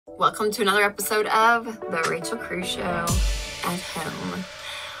Welcome to another episode of the Rachel Cruze Show at home.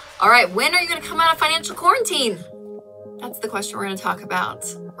 All right, when are you going to come out of financial quarantine? That's the question we're going to talk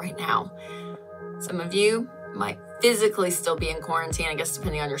about right now. Some of you might physically still be in quarantine, I guess,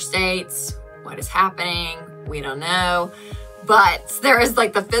 depending on your states, what is happening, we don't know. But there is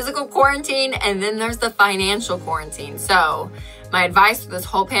like the physical quarantine and then there's the financial quarantine. So my advice for this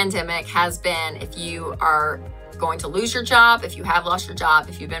whole pandemic has been, if you are going to lose your job, if you have lost your job,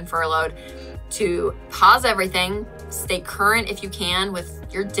 if you've been furloughed, to pause everything, stay current if you can with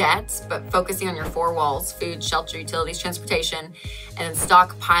your debts, but focusing on your four walls: food, shelter, utilities, transportation, and then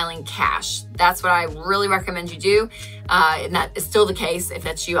stockpiling cash. That's what I really recommend you do. And that is still the case if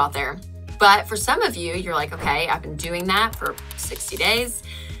that's you out there. But for some of you, you're like, okay, I've been doing that for 60 days,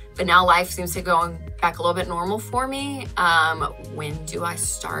 but now life seems to be going back a little bit normal for me. When do I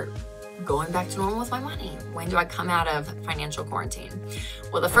start going back to normal with my money? When do I come out of financial quarantine?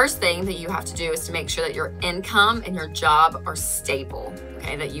 Well, the first thing that you have to do is to make sure that your income and your job are stable,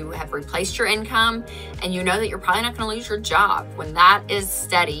 okay? That you have replaced your income and you know that you're probably not gonna lose your job. When that is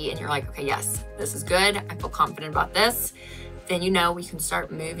steady and you're like, okay, yes, this is good, I feel confident about this, then you know we can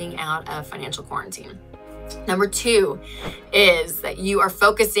start moving out of financial quarantine. Number two is that you are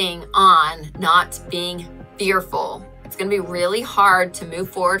focusing on not being fearful. It's gonna be really hard to move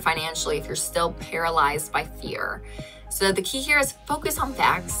forward financially if you're still paralyzed by fear. So the key here is focus on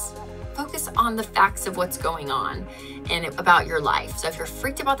facts. Focus on the facts of what's going on and about your life. So if you're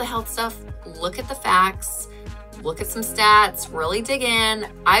freaked about the health stuff, look at the facts, look at some stats, really dig in.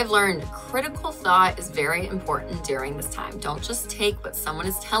 I've learned critical thought is very important during this time. Don't just take what someone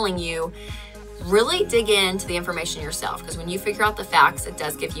is telling you. Really dig into the information yourself, because when you figure out the facts, it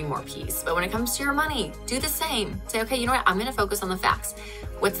does give you more peace. But when it comes to your money, do the same. Say, okay, you know what? I'm gonna focus on the facts.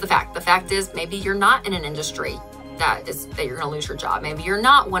 What's the fact? The fact is maybe you're not in an industry that you're gonna lose your job. Maybe you're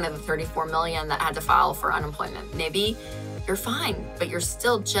not one of the 34 million that had to file for unemployment. Maybe you're fine, but you're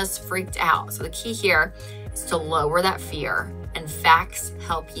still just freaked out. So the key here is to lower that fear, and facts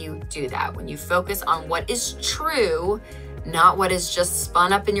help you do that. When you focus on what is true, not what is just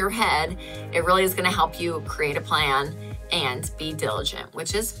spun up in your head, it really is gonna help you create a plan and be diligent,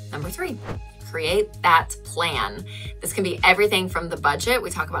 which is number three. Create that plan. This can be everything from the budget. We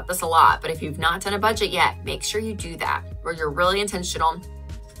talk about this a lot, but if you've not done a budget yet, make sure you do that, where you're really intentional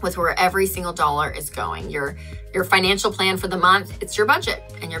with where every single dollar is going. Your financial plan for the month, it's your budget,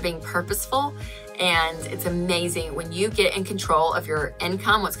 and you're being purposeful. And it's amazing when you get in control of your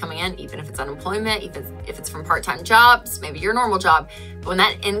income, what's coming in, even if it's unemployment, even if it's from part-time jobs, maybe your normal job. But when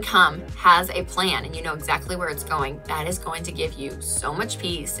that income has a plan and you know exactly where it's going, that is going to give you so much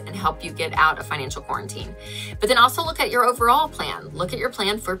peace and help you get out of financial quarantine. But then also look at your overall plan. Look at your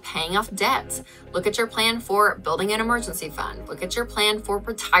plan for paying off debt. Look at your plan for building an emergency fund. Look at your plan for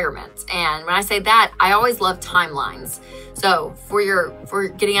retirement. And when I say that, I always love timelines. So for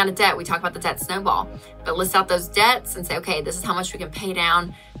getting out of debt, we talk about the debt snowball, but list out those debts and say, okay, this is how much we can pay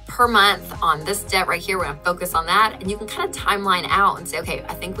down per month on this debt right here. We're gonna focus on that. And you can kind of timeline out and say, okay,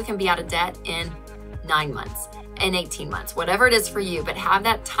 I think we can be out of debt in 9 months, in 18 months, whatever it is for you, but have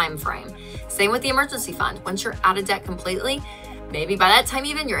that time frame. Same with the emergency fund. Once you're out of debt completely, maybe by that time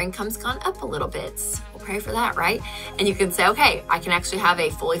even your income's gone up a little bit. We'll pray for that, right? And you can say, okay, I can actually have a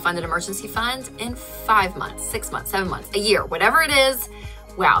fully funded emergency fund in 5 months, 6 months, 7 months, a year, whatever it is.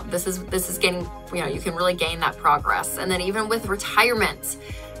 Wow, this is getting, you can really gain that progress. And then even with retirement,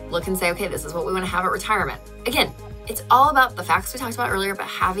 look and say, okay, this is what we want to have at retirement. Again, it's all about the facts we talked about earlier, but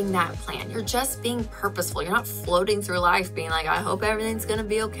having that plan. You're just being purposeful. You're not floating through life being like, I hope everything's gonna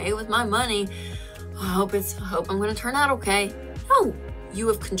be okay with my money. I hope I'm gonna turn out okay. No, you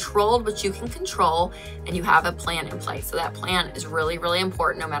have controlled what you can control and you have a plan in place. So that plan is really, really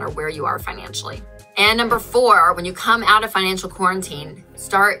important no matter where you are financially. And number four, when you come out of financial quarantine,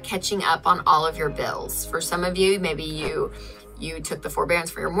 start catching up on all of your bills. For some of you, maybe you took the forbearance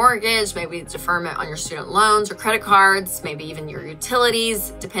for your mortgage, maybe deferment on your student loans or credit cards, maybe even your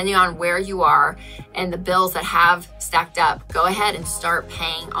utilities, depending on where you are and the bills that have stacked up. Go ahead and start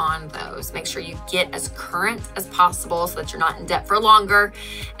paying on those. Make sure you get as current as possible so that you're not in debt for longer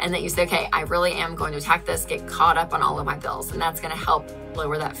and that you say, okay, I really am going to attack this, get caught up on all of my bills. And that's gonna help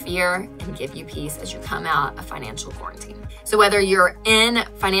lower that fear and give you peace as you come out of financial quarantine. So whether you're in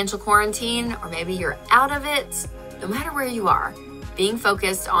financial quarantine or maybe you're out of it, no matter where you are, being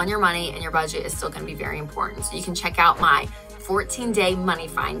focused on your money and your budget is still going to be very important. So you can check out my 14-day money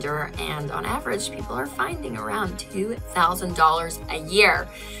finder, and on average, people are finding around $2,000 a year.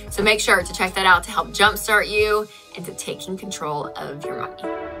 So make sure to check that out to help jumpstart you into taking control of your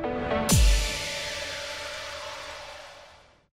money.